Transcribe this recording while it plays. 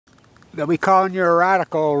They'll be calling you a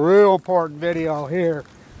radical. Real important video here.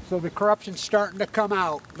 So the corruption's starting to come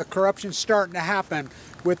out. The corruption's starting to happen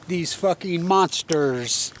with these fucking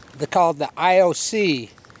monsters. They're called the IOC,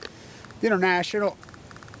 the International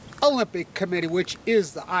Olympic Committee, which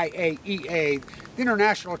is the IAEA, the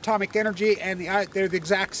International Atomic Energy, and they're the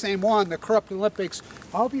exact same one, the corrupt Olympics.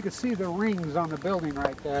 I hope you can see the rings on the building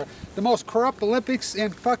right there. The most corrupt Olympics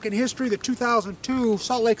in fucking history, the 2002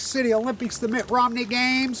 Salt Lake City Olympics, the Mitt Romney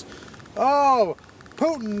Games. Oh,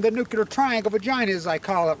 Putin, the nuclear triangle vagina, as I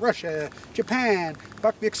call it. Russia, Japan,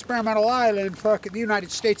 fuck the experimental island, fuck the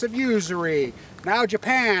United States of usury. Now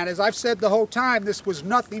Japan, as I've said the whole time, this was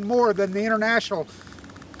nothing more than the International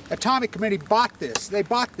Atomic Committee bought this. They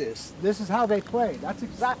bought this. This is how they played. That's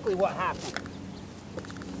exactly what happened.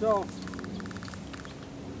 So,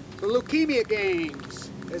 the Leukemia Games,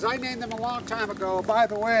 as I named them a long time ago, by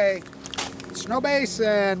the way, Snow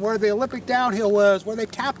Basin, where the Olympic downhill was, where they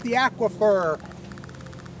tapped the aquifer.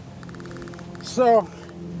 So,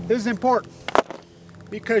 this is important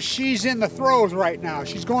because she's in the throes right now.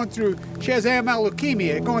 She's going through, she has AML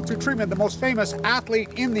leukemia, going through treatment, the most famous athlete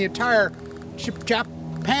in the entire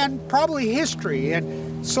Japan, probably history.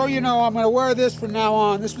 And so you know, I'm going to wear this from now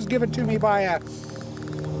on. This was given to me by a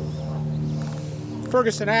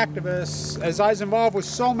Ferguson activist. As I was involved with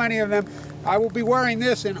so many of them, I will be wearing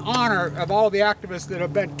this in honor of all the activists that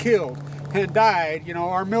have been killed and died. You know,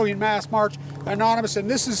 our Million Mass March, Anonymous, and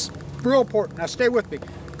this is real important. Now stay with me.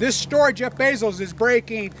 This story Jeff Bezos is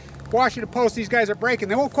breaking, Washington Post, these guys are breaking.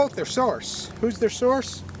 They won't quote their source. Who's their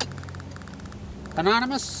source?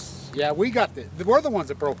 Anonymous? Yeah, we got this. We're the ones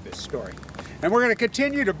that broke this story. And we're going to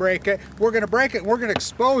continue to break it. We're going to break it. We're going to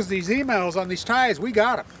expose these emails on these ties. We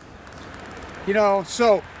got them. You know,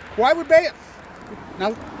 so why would Bezos?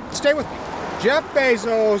 Now, stay with me. Jeff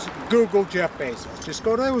Bezos, Google Jeff Bezos. Just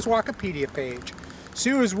go to his Wikipedia page.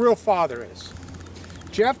 See who his real father is.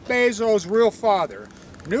 Jeff Bezos' real father,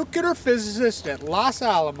 nuclear physicist at Los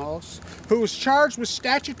Alamos, who was charged with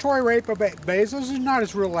statutory rape of Bezos is not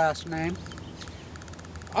his real last name.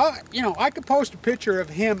 You know, I could post a picture of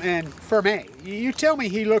him and Fermi. You tell me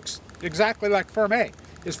he looks exactly like Fermi.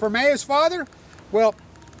 Is Fermi his father? Well,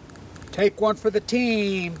 take one for the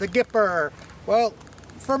team, the Gipper. Well,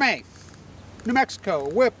 Fermi, New Mexico,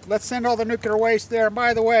 whip, let's send all the nuclear waste there. And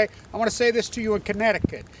by the way, I want to say this to you in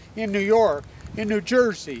Connecticut, in New York, in New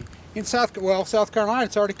Jersey, in South Carolina,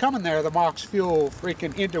 it's already coming there, the Mox Fuel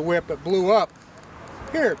freaking interwhip that blew up.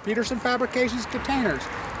 Here, Peterson Fabrications Containers,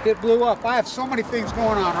 it blew up. I have so many things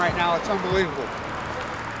going on right now, it's unbelievable.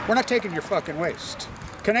 We're not taking your fucking waste.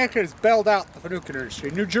 Connecticut has bailed out the nuclear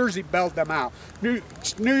industry. New Jersey bailed them out. New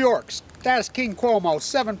York, Status King Cuomo,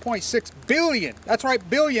 7.6 billion. That's right,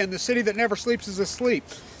 billion, the city that never sleeps is asleep.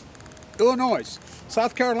 Illinois,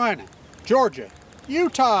 South Carolina, Georgia,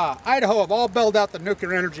 Utah, Idaho have all bailed out the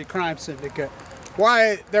nuclear energy crime syndicate.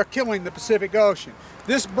 Why? They're killing the Pacific Ocean.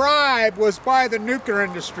 This bribe was by the nuclear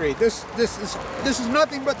industry. This is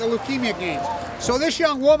nothing but the Leukemia Games. So this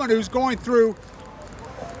young woman who's going through,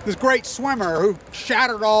 this great swimmer who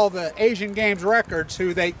shattered all the Asian Games records,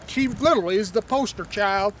 she literally is the poster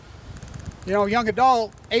child, you know, young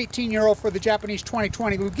adult, 18-year-old for the Japanese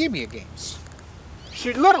 2020 Leukemia Games.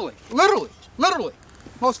 She literally,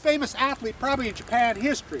 most famous athlete probably in Japan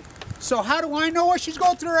history. So how do I know what she's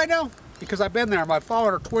going through right now? Because I've been there. I've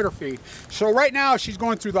followed her Twitter feed. So right now she's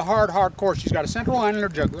going through the hardcore. She's got a central line in her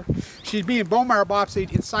jugular. She's being bone marrow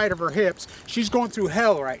biopsied inside of her hips. She's going through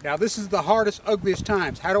hell right now. This is the hardest, ugliest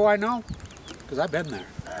times. How do I know? Because I've been there.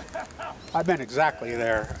 I've been exactly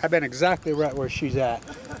there. I've been exactly right where she's at.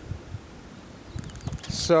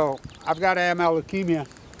 So I've got AML leukemia.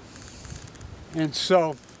 And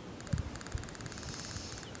so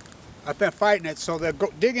I've been fighting it. So they're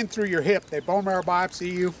digging through your hip. They bone marrow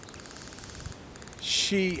biopsy you.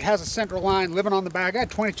 She has a central line living on the back. I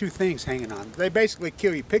had 22 things hanging on. They basically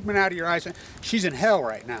kill you. Pigment out of your eyes. She's in hell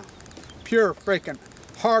right now. Pure freaking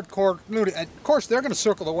hardcore lunatic. And of course, they're going to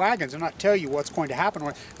circle the wagons and not tell you what's going to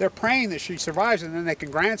happen. They're praying that she survives, and then they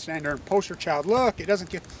can grandstand her and poster child. Look, it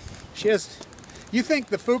doesn't get. She has. You think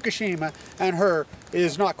the Fukushima and her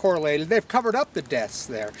is not correlated. They've covered up the deaths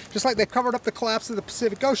there. Just like they've covered up the collapse of the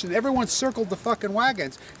Pacific Ocean. Everyone circled the fucking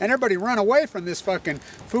wagons. And everybody ran away from this fucking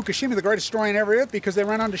Fukushima, the greatest story in ever lived, because they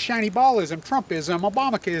ran onto shiny ballism, Trumpism,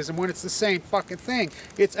 Obamachism, when it's the same fucking thing.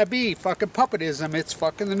 It's AB, fucking puppetism. It's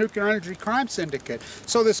fucking the nuclear energy crime syndicate.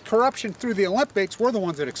 So this corruption through the Olympics, we're the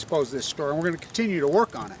ones that exposed this story. And we're going to continue to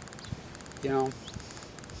work on it. You know.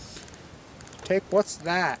 What's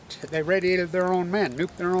that? They radiated their own men,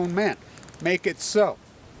 nuked their own men. Make it so.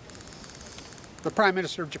 The Prime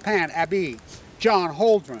Minister of Japan, Abe, John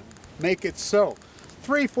Holdren, make it so.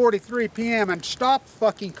 3:43 p.m. and stop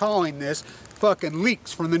fucking calling this fucking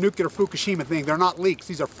leaks from the nuclear Fukushima thing. They're not leaks.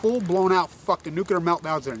 These are full blown out fucking nuclear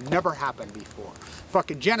meltdowns that have never happened before.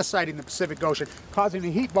 Fucking genocide in the Pacific Ocean, causing a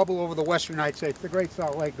heat bubble over the western United States, the Great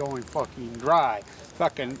Salt Lake going fucking dry.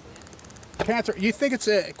 Fucking cancer. You think it's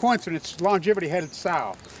a coincidence, longevity headed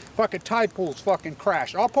south. Fucking tide pools fucking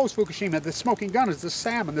crash. All post Fukushima, the smoking gun is the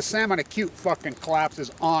salmon. The salmon acute fucking collapse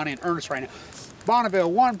is on in earnest right now.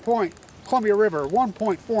 Bonneville, Columbia River,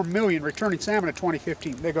 1.4 million returning salmon in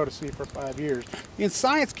 2015. They go to sea for 5 years. In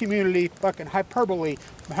science community, fucking hyperbole,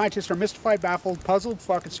 scientists are mystified, baffled, puzzled,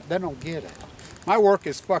 fucking, they don't get it. My work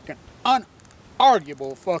is fucking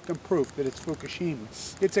unarguable fucking proof that it's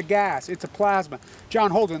Fukushima. It's a gas, it's a plasma. John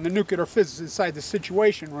Holden, the nuclear physicist inside the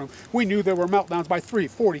Situation Room, we knew there were meltdowns by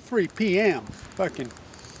 3:43 p.m. fucking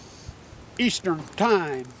Eastern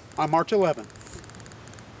Time on March 11th.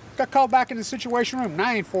 Got called back in the Situation Room,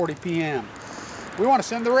 9:40 p.m. We want to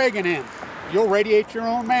send the Reagan in. You'll radiate your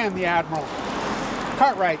own man, the Admiral.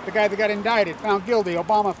 Cartwright, the guy that got indicted, found guilty,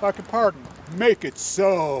 Obama fucking pardoned. Make it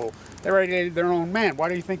so. They radiated their own man. Why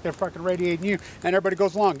do you think they're fucking radiating you? And everybody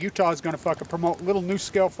goes along. Utah's going to fucking promote little new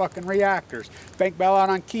scale fucking reactors. Bank bailout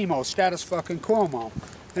on chemo. Status fucking Cuomo.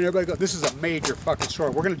 And everybody goes, this is a major fucking story.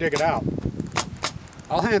 We're going to dig it out.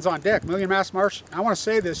 All hands on deck. Million Mass March. I want to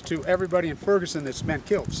say this to everybody in Ferguson that's been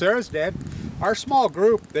killed. Sarah's dead. Our small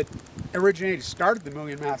group that started the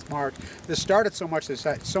Million Mass March, that started so much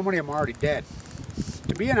that so many of them are already dead.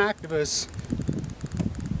 To be an activist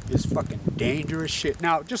is fucking dangerous shit.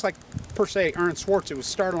 Now, just like per se Aaron Swartz, it was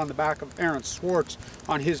started on the back of Aaron Swartz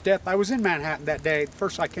on his death. I was in Manhattan that day.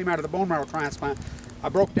 First I came out of the bone marrow transplant. I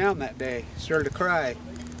broke down that day, started to cry.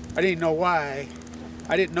 I didn't know why.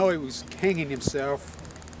 I didn't know he was hanging himself.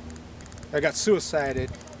 I got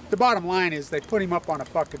suicided. The bottom line is they put him up on a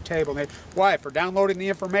fucking table. Why? For downloading the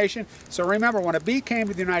information? So remember, when a bee came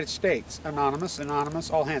to the United States, anonymous,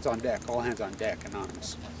 all hands on deck,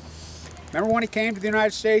 anonymous. Remember when he came to the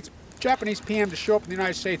United States? Japanese PM to show up in the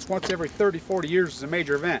United States once every 30, 40 years is a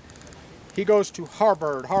major event. He goes to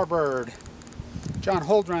Harvard, John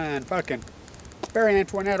Holdren, fucking Barry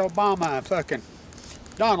Antoinette Obama, fucking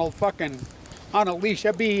Donald, fucking on a leash,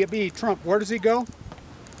 a bee, Trump. Where does he go?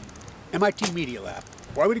 MIT Media Lab.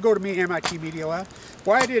 Why would he go to MIT Media Lab?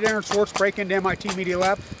 Why did Aaron Swartz break into MIT Media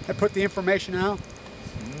Lab and put the information out?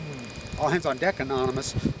 All hands on deck,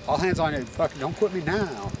 anonymous. All hands on it, fucking don't quit me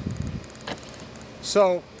now.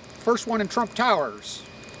 So, first one in Trump Towers,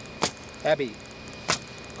 Abby.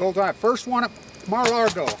 Gold Drive. First one at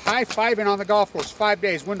Mar-a-Lago, high-fiving on the golf course, 5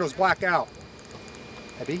 days, windows black out.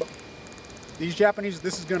 Abby. These Japanese,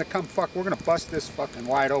 this is going to come we're going to bust this fucking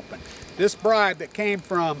wide open. This bribe that came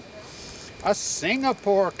from a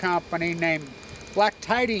Singapore company named Black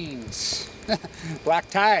Tidings. Black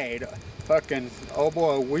Tide. Fucking, oh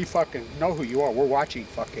boy, we fucking know who you are. We're watching,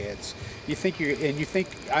 fuckheads. You think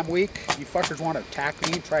I'm weak? You fuckers want to attack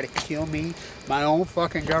me and try to kill me? My own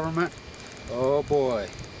fucking government? Oh boy.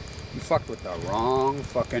 You fucked with the wrong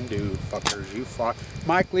fucking dude, fuckers. You fuck.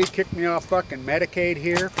 Mike Lee kicked me off fucking Medicaid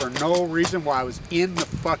here for no reason while I was in the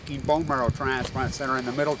fucking bone marrow transplant center in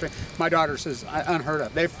the middle. My daughter says, unheard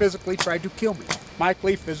of. They physically tried to kill me. Mike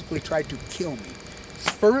Lee physically tried to kill me.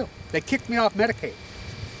 For real. They kicked me off Medicaid.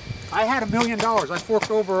 I had $1 million. I forked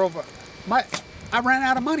over I ran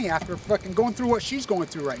out of money after fucking going through what she's going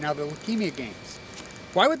through right now, the leukemia games.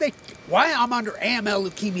 Why I'm under AML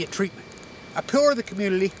leukemia treatment? A pillar of the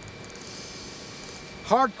community.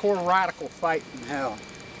 Hardcore radical fight from hell.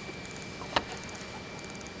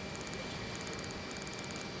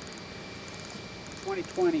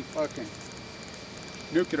 '2020 fucking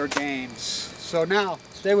nuclear games. So now,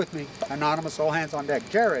 stay with me. Anonymous, all hands on deck.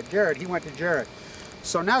 Jared, he went to Jared.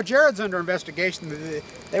 So now Jared's under investigation.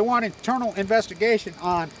 They want internal investigation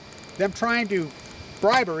on them trying to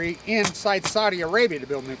bribery inside Saudi Arabia to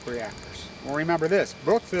build nuclear reactors. Well, remember this.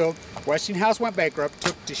 Brookfield, Westinghouse went bankrupt,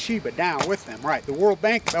 took Toshiba down with them. Right, the World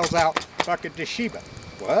Bank bails out fucking Toshiba.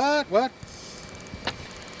 What?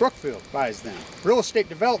 Brookfield buys them. Real estate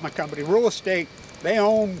development company, they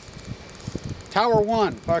own Tower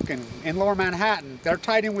 1 fucking in Lower Manhattan. They're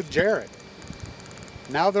tied in with Jared.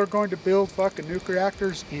 Now they're going to build fucking nuclear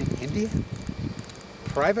reactors in India?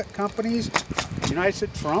 Private companies? United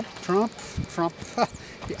States, Trump.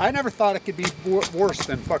 I never thought it could be worse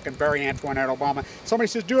than fucking Barry Antoinette Obama. Somebody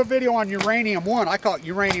says, do a video on Uranium 1. I call it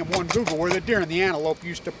Uranium 1 Google, where the deer and the antelope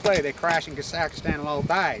used to play. They crashed in Kazakhstan and all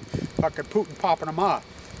died. Fucking Putin popping them off.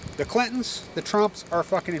 The Clintons, the Trumps are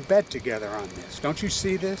fucking in bed together on this. Don't you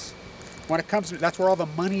see this? When it comes to, that's where all the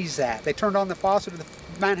money's at. They turned on the faucet of the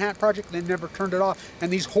Manhattan Project, they never turned it off.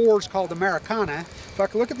 And these whores called Americana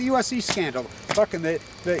Fucking look at the USC scandal. Fucking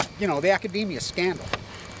the academia scandal.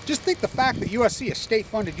 Just think the fact that USC, a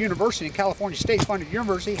state-funded university, in California, state-funded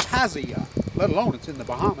university, has a yacht, let alone it's in the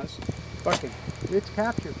Bahamas. Fucking, it's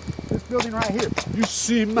captured. This building right here. You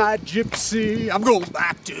see my gypsy? I'm going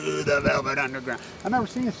back to the Velvet Underground. I remember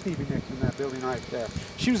seeing Stevie Nicks in that building right there.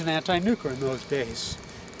 She was an anti-nuker in those days.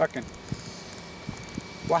 Fucking,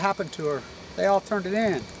 what happened to her? They all turned it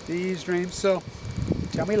in. These dreams. So,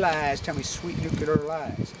 tell me lies. Tell me sweet nuclear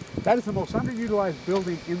lies. That is the most underutilized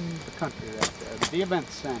building in the country right there. The Event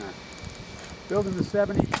Center. Built in the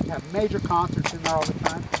 70s. Have major concerts in there all the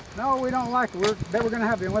time. No, we don't like it. They were going to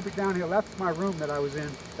have the Olympic downhill. That's my room that I was in,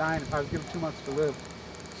 dying. I was given 2 months to live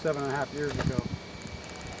 7.5 years ago.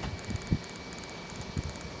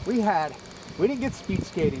 We didn't get speed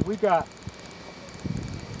skating. We got,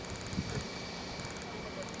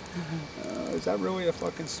 is that really a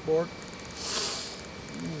fucking sport?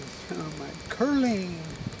 Oh my, curling.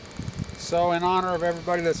 So in honor of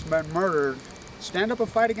everybody that's been murdered, stand up and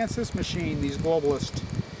fight against this machine, these globalists.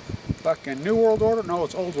 Fucking New World Order? No,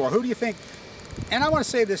 it's Old World. Who do you think? And I want to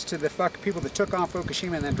say this to the fucking people that took on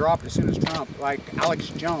Fukushima and then dropped as soon as Trump, like Alex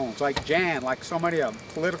Jones, like Jan, like so many of them,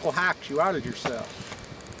 political hacks. You outed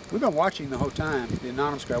yourself. We've been watching the whole time, the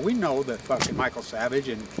anonymous crowd. We know that fucking Michael Savage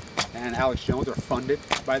and Alex Jones are funded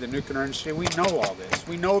by the nuclear industry. We know all this.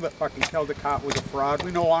 We know that fucking Keldicott was a fraud. We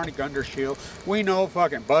know Arnie Gundershield. We know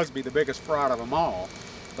fucking Busby, the biggest fraud of them all.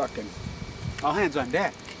 Fucking all hands on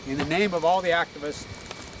deck. In the name of all the activists,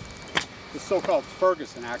 the so-called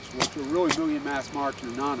Ferguson acts, which were really Million Mass March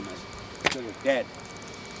and anonymous, because they're dead.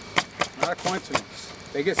 Not a coincidence.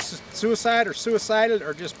 They get suicide or suicided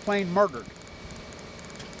or just plain murdered.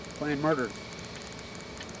 Plain murdered.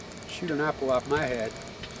 Shoot an apple off my head.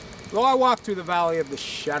 Well, I walk through the valley of the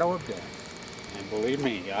shadow of death. And believe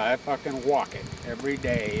me, I fucking walk it every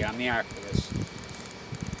day. I'm the activist.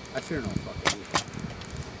 I fear no fucking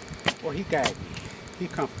evil. Well, he guided me. He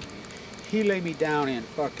comforted me. He laid me down in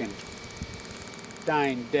fucking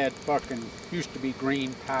dying, dead fucking, used to be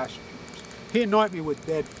green pastures. He anointed me with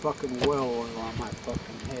dead fucking well oil on my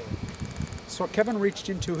fucking head. So Kevin reached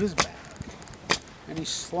into his bag and he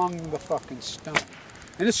slung the fucking stone.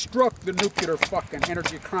 And it struck the nuclear fucking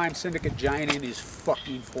energy crime syndicate giant in his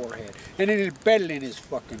fucking forehead. And it embedded in his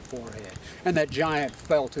fucking forehead. And that giant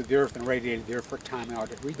fell to the earth and radiated the earth for a time. Now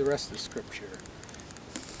to read the rest of the scripture.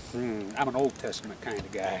 I'm an Old Testament kind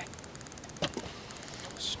of guy.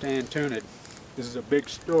 Stand tuned. This is a big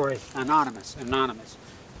story. Anonymous, anonymous,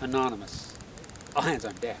 anonymous. All hands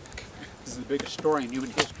on deck. This is the biggest story in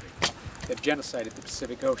human history. They've genocided the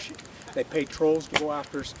Pacific Ocean. They paid trolls to go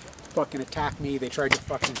after us, fucking attack me. They tried to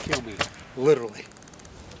fucking kill me. Literally.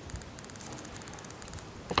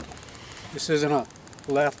 This isn't a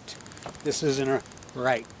left. This isn't a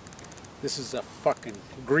right. This is a fucking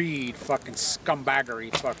greed, fucking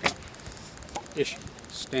scumbaggery fucking issue.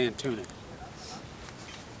 Stand tuned.